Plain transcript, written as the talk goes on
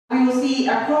will see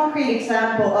a concrete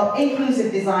example of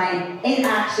inclusive design in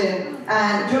action.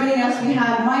 And joining us, we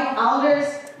have Mike Alders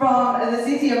from the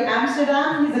city of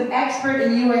Amsterdam. He's an expert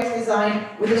in UX design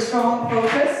with a strong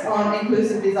focus on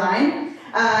inclusive design.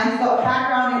 He's got a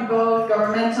background in both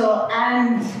governmental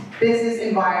and business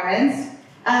environments.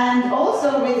 And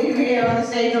also with you here on the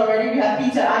stage already, we have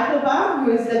Peter Eikelboom,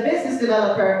 who is the business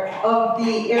developer of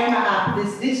the IRMA app,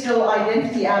 this digital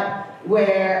identity app,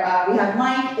 where we have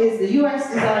Mike is the UX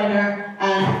designer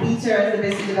and Peter is the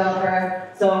business developer.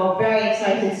 So very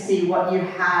excited to see what you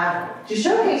have to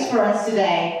showcase for us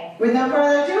today. With no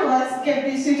further ado, let's give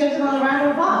these two gentlemen a round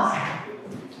of applause.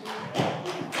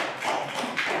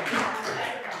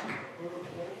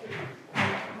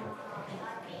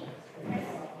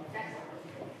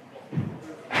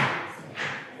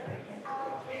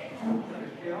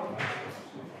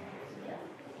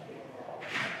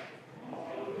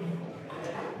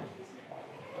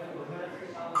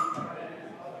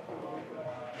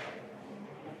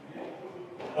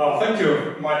 Thank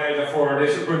you, Marneda, for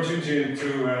this opportunity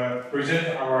to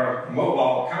present our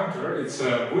mobile counter. It's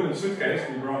a wooden suitcase.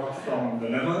 We brought it from the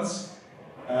Netherlands.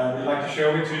 We'd like to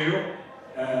show it to you.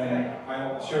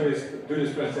 I'll do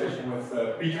this presentation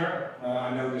with Peter.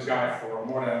 I know this guy for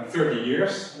more than 30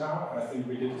 years now. I think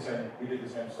we did the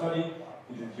same study.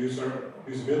 We did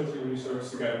usability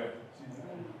research together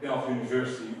at Delft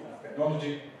University of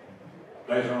Technology.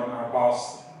 Later on, our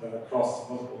paths crossed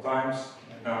multiple times.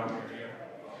 And now we're here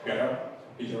together.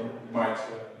 Peter, you might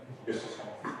just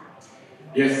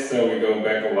Yes, so we go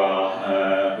back a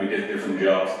while. We did different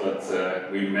jobs,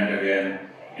 but we met again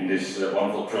in this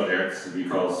wonderful project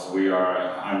because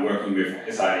I'm working with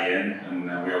SIDN and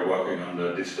we are working on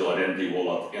the digital identity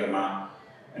wallet IRMA.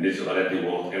 And digital identity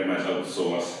wallet IRMA is open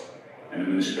source. And the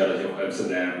municipality of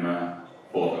Amsterdam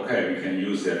thought, okay, we can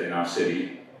use that in our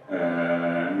city.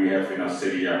 We have in our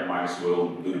city, Mike will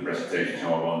do the presentation, so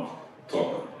I won't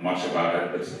talk much about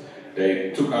it, but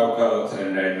they took our code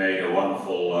and they made a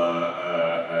wonderful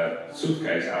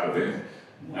suitcase out of it.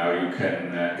 Now you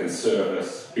can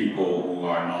service people who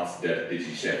are not that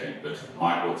digi-savvy, but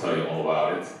Mike will tell you all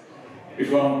about it. If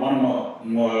you want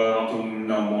to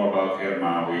know more about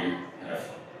IRMA, we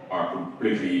are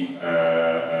completely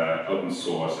open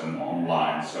source and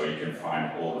online, so you can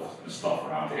find all the stuff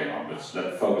around IRMA. But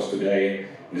let's focus today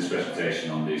in this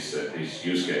presentation on this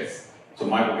use case. So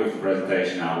Mike will give the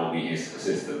presentation, I will be his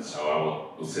assistant, so I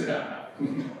will sit down now.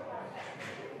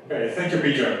 Okay, thank you,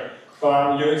 Peter. So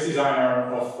I'm a UX designer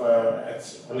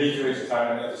a lead UX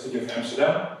designer at the city of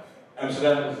Amsterdam.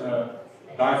 Amsterdam is a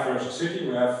diverse city.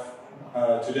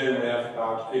 Today we have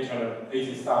about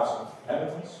 880,000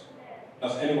 inhabitants.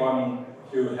 Does anyone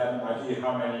here have an idea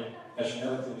how many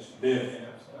nationalities live in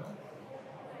Amsterdam?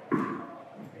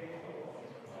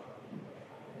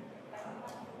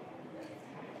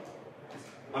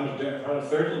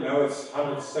 $130? No, it's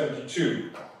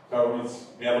 172. So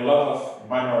we have a lot of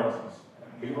minorities.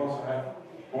 We also have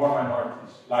more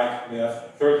minorities. Like we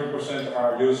have 13% of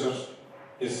our users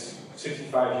is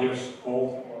 65 years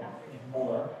old or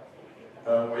older.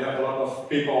 We have a lot of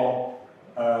people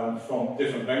from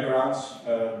different backgrounds.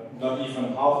 Not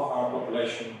even half of our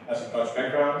population has a Dutch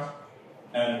background.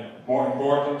 And more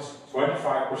important,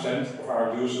 25% of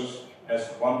our users has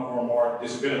one or more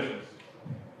disabilities.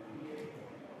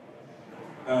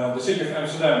 The city of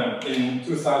Amsterdam in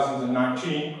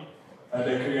 2019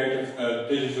 they created a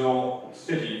digital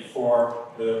city for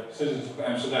the citizens of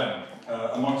Amsterdam.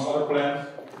 Amongst other plans,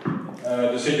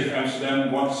 the city of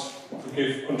Amsterdam wants to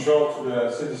give control to the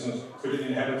citizens, to the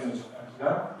inhabitants of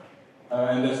Amsterdam.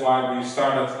 And that's why we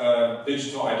started a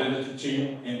digital identity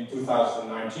team in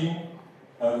 2019.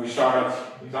 We started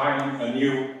designing a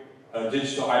new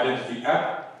digital identity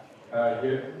app.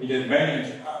 Here we did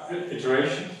many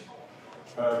iterations.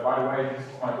 By the way, this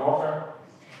is my daughter.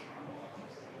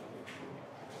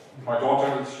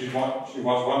 She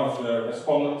was one of the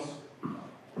respondents.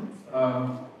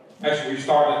 Actually, we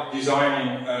started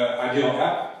designing an ideal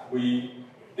app. We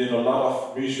did a lot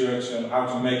of research on how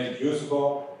to make it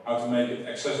usable, how to make it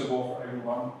accessible for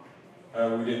everyone.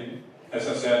 We did, as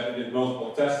I said, we did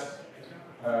multiple tests.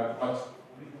 But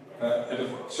at a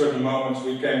certain moment,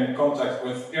 we came in contact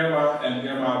with IRMA, and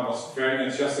IRMA was very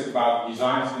enthusiastic about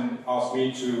designs and asked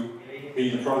me to be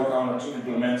the product owner to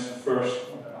implement the first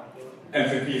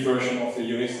MVP version of the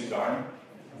UX design.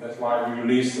 That's why we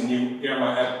released the new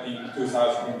IRMA app in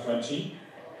 2020.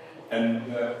 And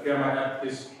the IRMA app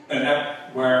is an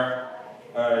app where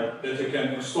that you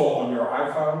can install on your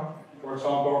iPhone, for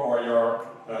example, or your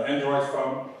Android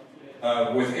phone.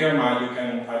 With IRMA, you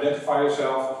can identify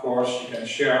yourself, of course, you can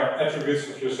share attributes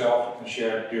of yourself, you can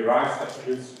share derived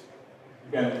attributes.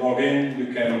 You can log in,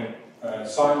 you can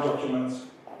sign documents,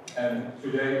 and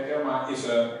today IRMA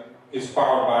is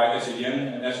powered by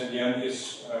SCDN, and SCDN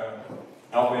is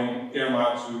helping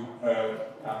IRMA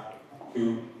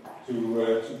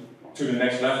to the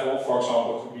next level, for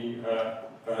example, to be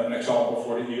an example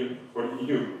for the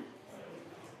EU.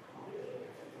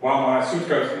 While my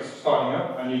suitcase is starting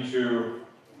up, I need to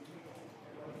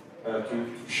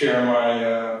share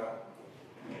my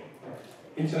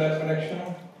internet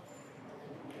connection.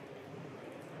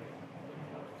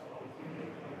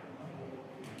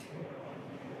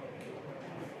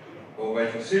 We'll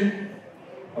wait and see.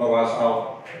 Otherwise,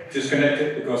 I'll disconnect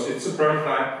it because it's a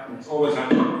prototype. It's always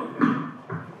happening.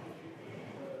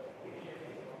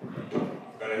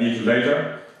 Gonna need it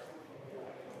later.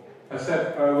 As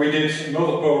said, we did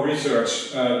multiple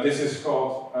research. This is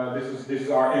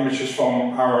our images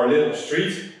from our little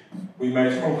street. We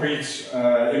made concrete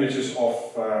images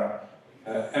of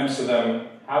Amsterdam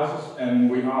houses,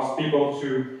 and we asked people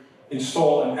to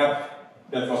install an app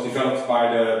that was developed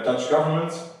by the Dutch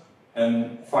government.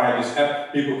 And via this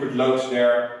app, people could load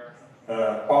their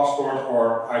passport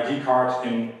or ID card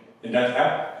in that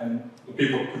app, and the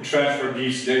people could transfer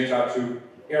these data to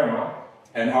IRMA.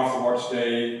 And afterwards,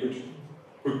 they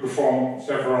could perform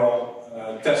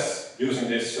several tests using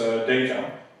this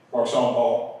data. For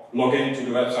example, log into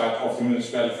the website of the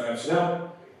municipality of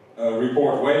Amsterdam,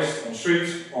 report waste on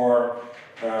streets, or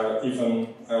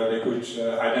even they could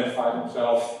identify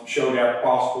themselves, show their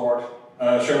passport,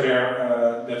 show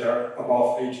that they're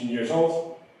above 18 years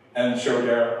old, and show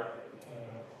their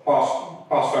pass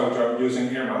photo using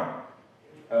IRMA.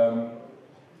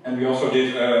 And we also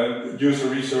did user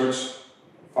research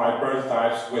via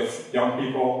prototypes with young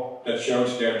people that showed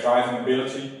their driving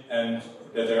ability and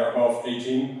that they're above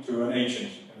 18 to an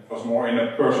agent. And it was more in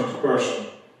a person-to-person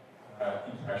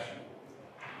interaction.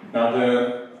 Now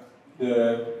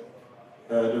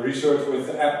the research with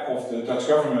the app of the Dutch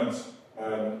government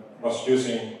was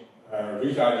using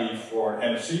Read ID for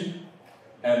NFC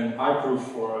and iProof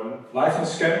for liveness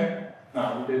scan.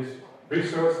 Now we did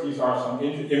research. These are some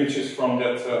images from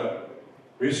that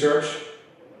research.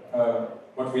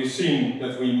 What we've seen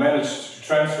that we managed to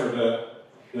transfer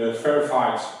the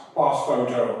verified pass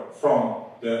photo from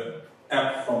the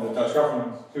app from the Dutch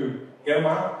government to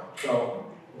IRMA. So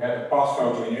we had a pass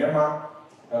photo in IRMA.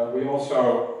 We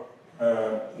also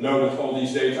loaded all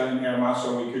these data in IRMA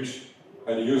so we could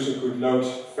the user could load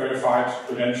verified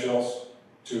credentials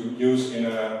to use in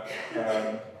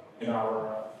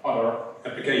our other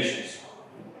applications.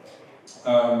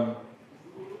 But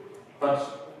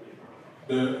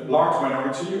a large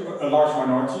minority,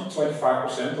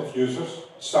 25% of users,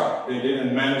 stuck. They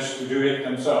didn't manage to do it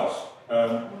themselves.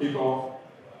 People,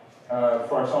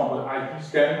 for example, the ID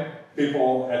scan,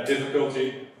 people had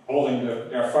difficulty holding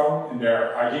their phone and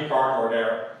their ID card or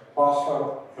their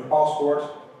passport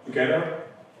together.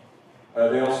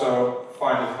 They also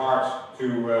find it hard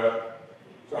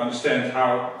to understand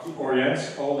how to orient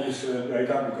all these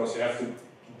data because they have to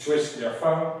twist their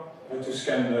phone to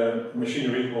scan the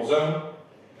machine-readable zone.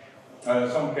 In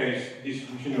some cases, this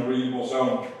machine-readable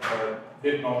zone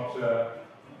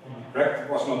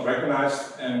was not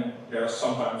recognized, and there's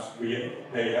sometimes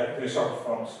they suffer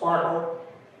from sparkle,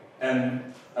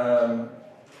 and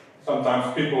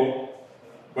sometimes people,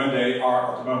 when they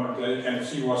are at the moment the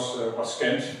NFC was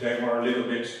scanned, they were a little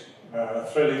bit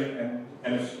thrilling, and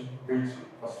NFC read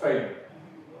was failing.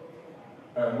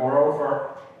 Moreover,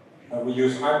 we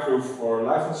use iProof for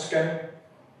liveness scan.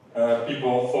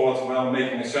 People thought, well,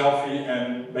 making a selfie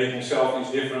and making selfies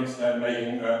is different than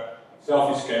making a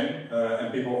selfie scan,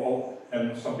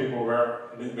 and some people were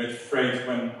a little bit afraid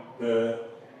when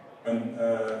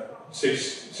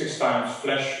six times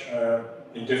flash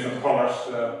in different colors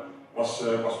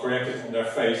was projected on their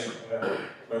face,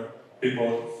 but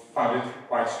people found it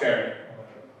quite scary.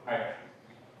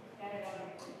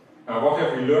 Now, what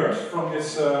have we learned from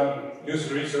this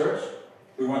user research?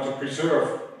 We want to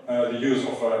preserve the use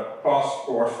of a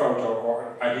passport photo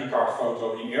or ID card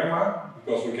photo in IRMA,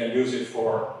 because we can use it,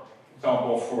 for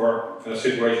example, for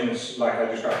situations like I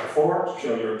described before, to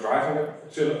show your driving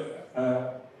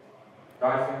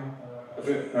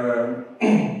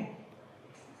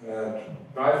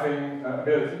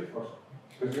ability.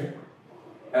 Excuse me.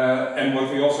 And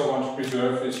what we also want to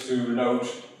preserve is to load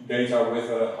data with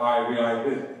a high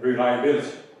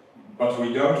reliability. But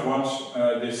we don't want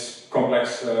this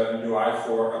complex UI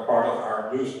for a part of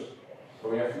our users. So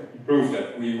we have to improve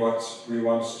that. We want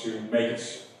to make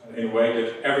it in a way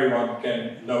that everyone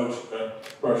can load a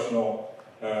personal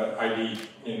ID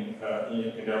in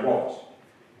their wallet.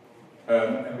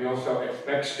 And we also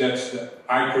expect that the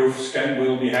iProof scan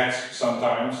will be hacked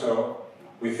sometime, so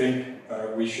we think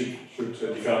we should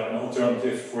develop an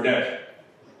alternative for that.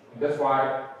 And that's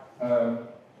why I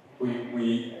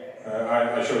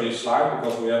show this slide,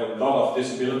 because we have a lot of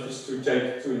disabilities to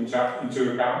take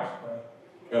into account.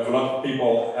 We have a lot of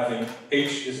people having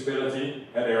age disability,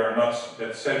 and they are not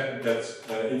that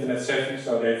internet savvy,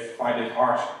 so they find it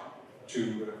hard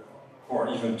to, or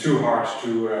even too hard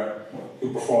to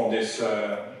perform this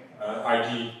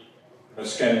ID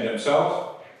scan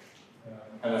themselves.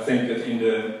 And I think that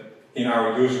in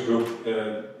our user group,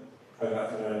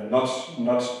 not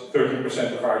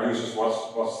 13% of our users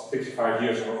was 65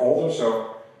 years or older,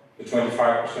 so the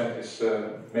 25% is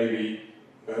maybe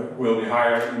will be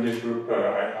higher in this group,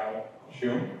 I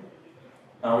assume.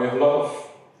 Now we have a lot of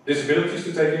disabilities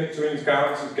to take into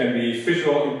account. It can be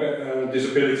visual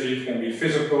disability, it can be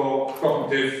physical,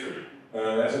 cognitive,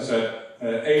 as I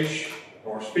said, age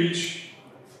or speech.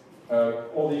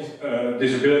 All these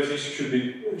disabilities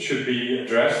should be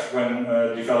addressed when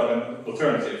developing an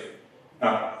alternative.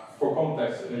 Now, for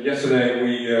context, yesterday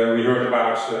we heard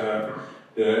about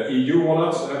the EU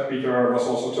wallet. Peter was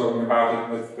also talking about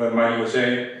it with my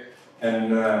USA and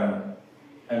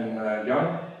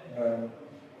Jan.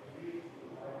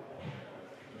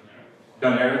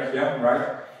 Jan Eric, yeah, right.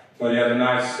 So they had a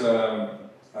nice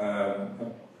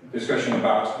discussion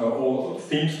about all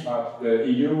themes about the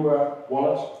EU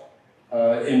wallet.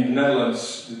 In the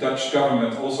Netherlands, the Dutch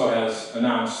government also has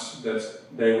announced that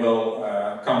they will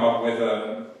come up with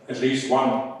at least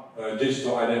one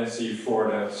digital identity for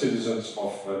the citizens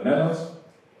of the Netherlands.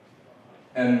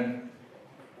 And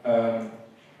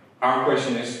our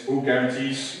question is, who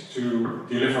guarantees to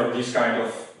deliver these kind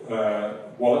of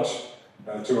wallets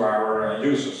to our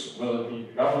users? Will it be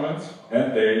the government?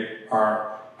 And they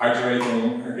are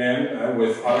iterating again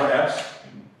with other apps.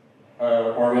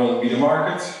 Or will it be the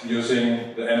market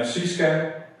using the NFC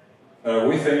scan?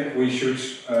 We think we should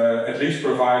at least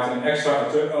provide an extra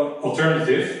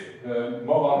alternative, the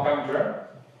mobile counter.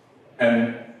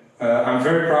 And I'm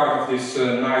very proud of this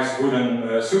nice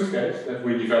wooden suitcase that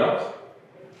we developed.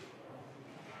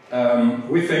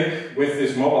 We think with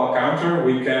this mobile counter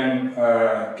we can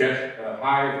get a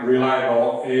high,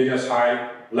 reliable AES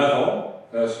high level.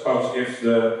 Suppose if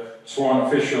the sworn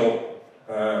official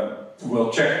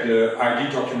will check the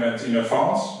ID document in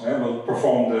advance, will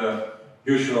perform the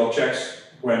usual checks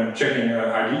when checking an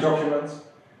ID document.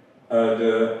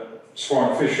 The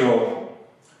sworn official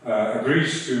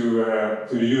agrees to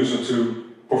the user to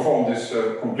perform this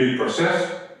complete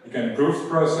process. You can improve the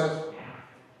process.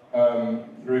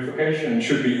 Verification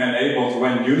should be enabled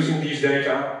when using these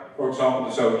data, for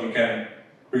example, so you can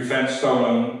prevent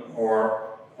stolen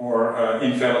or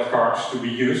invalid cards to be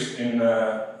used in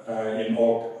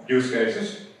all use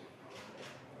cases.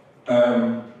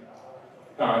 Now,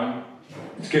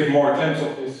 to give more glimpse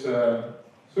of this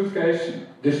suitcase,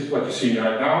 this is what you see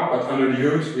right now, but under the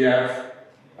hood we have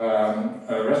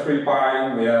a Raspberry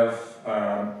Pi, we have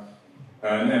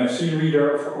an NFC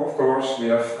reader, of course, we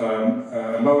have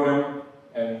a modem,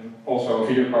 and also a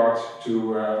video card to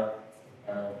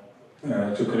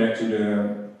connect to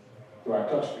our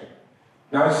touchscreen.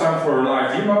 Now it's time for a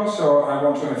live demo, so I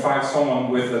want to invite someone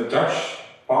with a Dutch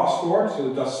passport.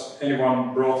 Does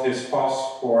anyone brought his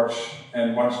passport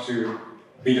and wants to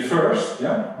be the first?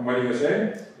 Yeah, from the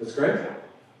USA? That's great.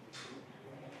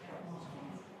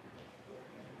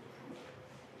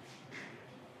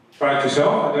 Try it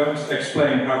yourself, I don't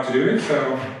explain how to do it,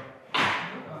 so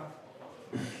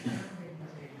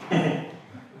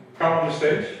come on the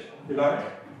stage, if you like.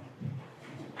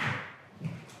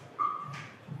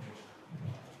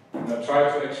 And I'll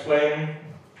try to explain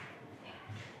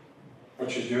what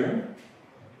she's doing.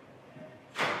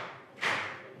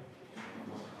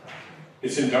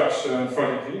 It's in Dutch,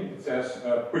 unfortunately. It says,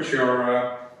 put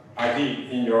your ID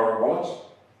in your wallet.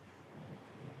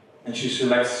 And she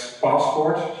selects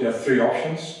passport. She has 3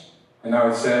 options. And now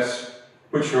it says,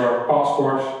 put your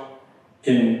passport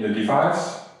in the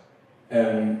device.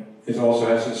 And it also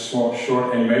has a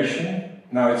short animation.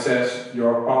 Now it says,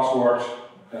 your passport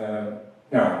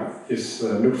is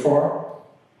looked for.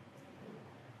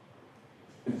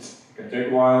 It can take a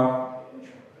while.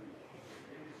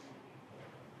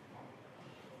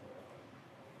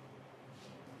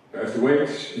 You have to wait.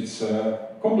 It's a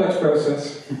complex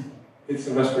process. It's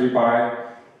a Raspberry Pi.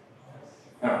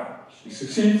 Now, she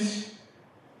succeeds.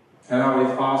 And now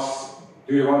it asks,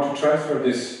 do you want to transfer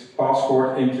this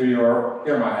passport into your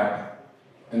Irma app?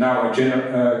 And now a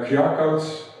QR code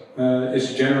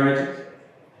is generated.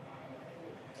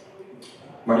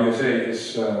 Maria Zee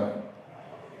is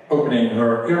opening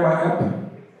her Irma app.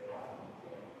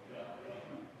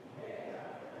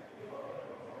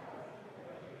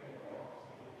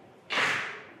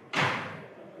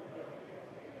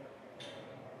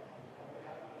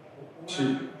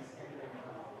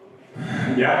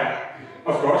 Yeah,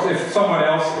 of course. If someone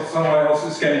else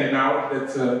is scanning it now,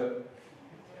 that.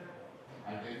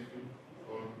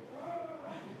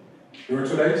 You were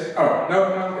too late? Oh, no,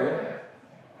 okay.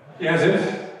 She has it.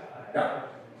 Yeah.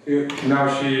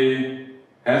 Now she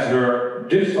has her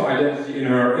digital identity in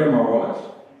her Irma wallet.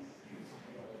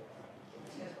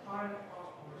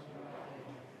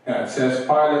 Yeah, it says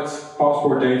pilot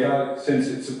passport data, since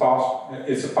it's a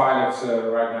pilot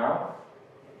right now.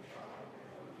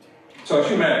 So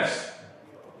she managed.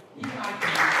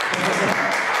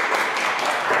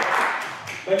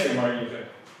 Thank you, Marie.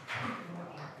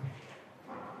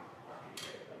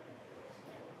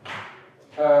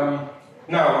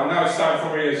 Now it's time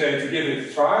for me to give it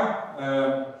a try.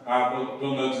 I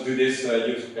will not do this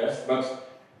user test, but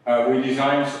we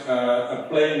designed a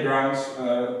playing ground,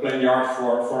 playing yard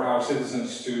for our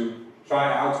citizens to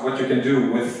try out what you can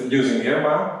do with using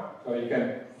Irma. So you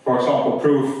can, for example,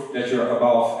 prove that you're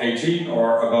above 18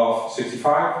 or above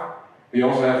 65. We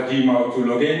also have a demo to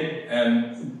log in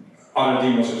and other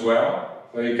demos as well.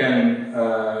 So you can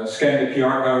scan the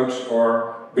QR code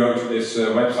or go to this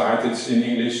website. It's in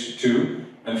English too.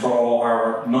 And for all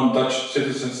our non-Dutch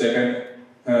citizens, they can,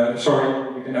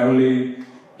 you can only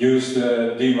use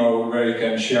the demo where you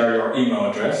can share your email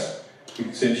address,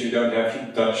 since you don't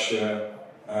have Dutch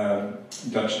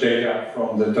data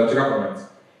from the Dutch government.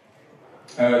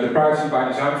 The Privacy by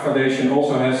Design Foundation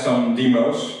also has some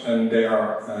demos, and they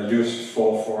are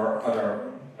useful for other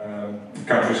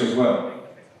countries as well.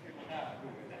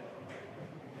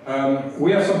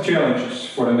 We have some challenges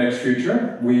for the next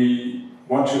future. We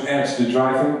want to add the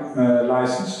driving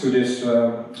license to this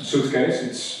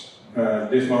suitcase.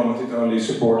 This moment it only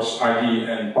supports ID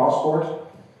and passport.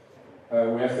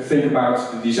 We have to think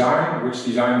about the design, which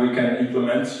design we can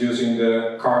implement using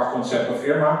the card concept of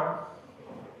Irma.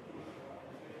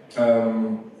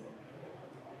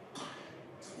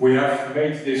 We have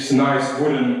made this nice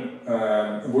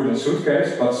wooden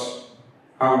suitcase, but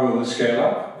how will it scale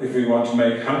up if we want to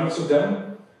make hundreds of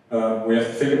them? We have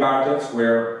to think about it.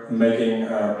 We're making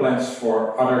plans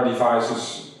for other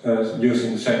devices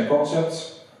using the same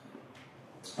concepts.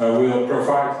 We'll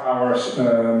provide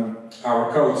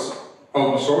our codes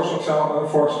open source, of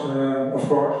course,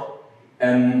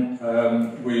 and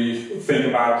we think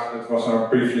about, that was our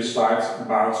previous slide,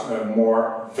 about a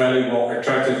more valuable,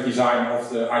 attractive design of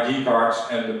the ID cards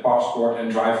and the passport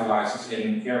and driving license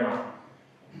in Irma.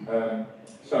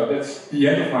 So that's the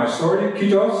end of my story.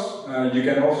 Kudos. You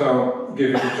can also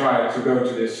give it a try to go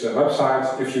to this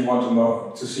website. If you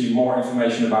want to see more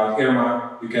information about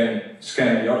Irma, you can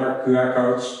scan the other QR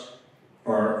codes,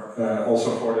 or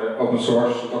also for the open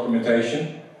source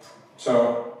documentation.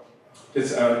 So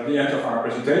that's the end of our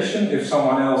presentation. If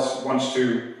someone else wants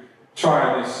to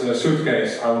try this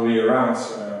suitcase, I will be around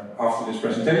after this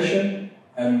presentation.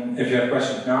 And if you have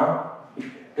questions now,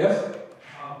 yes?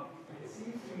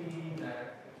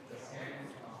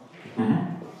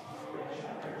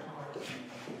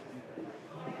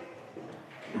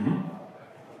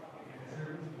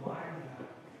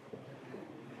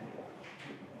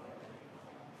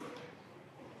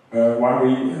 Why we,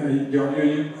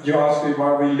 you asked me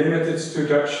why we limit it to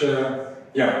Dutch,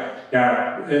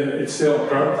 it's still a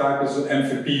prototype, it's an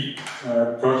MVP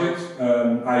project.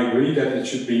 I agree that it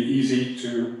should be easy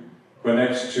to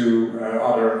connect to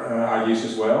other IDs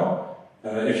as well.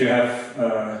 If you have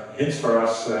hints for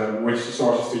us which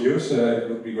sources to use, it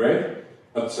would be great.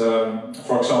 But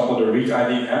for example, the Read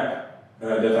ID app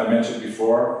that I mentioned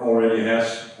before already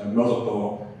has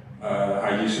multiple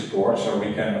ID support, so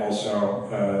we can also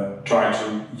try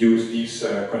to use these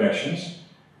connections.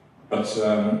 But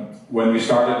when we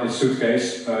started this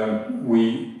suitcase,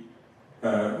 we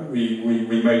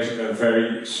made a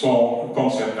very small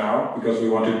concept now because we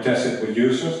want to test it with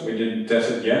users. We didn't test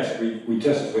it yet. We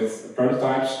tested with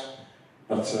prototypes,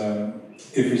 but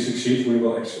if we succeed, we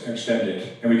will extend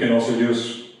it, and we can also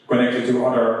connect it to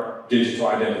other digital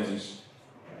identities.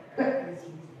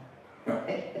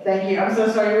 Thank you. I'm so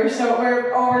sorry.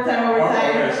 We're over time.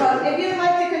 Okay, But if you'd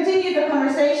like to continue the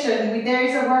conversation, there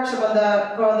is a workshop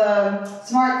for the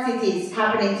smart cities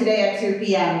happening today at 2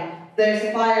 p.m.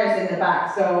 There's flyers in the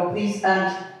back, so please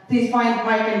find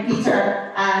Mike and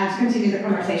Peter and continue the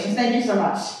conversations. Thank you so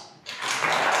much.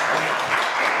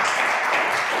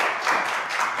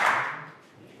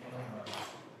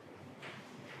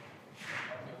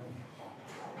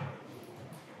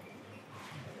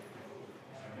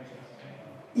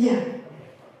 Yeah.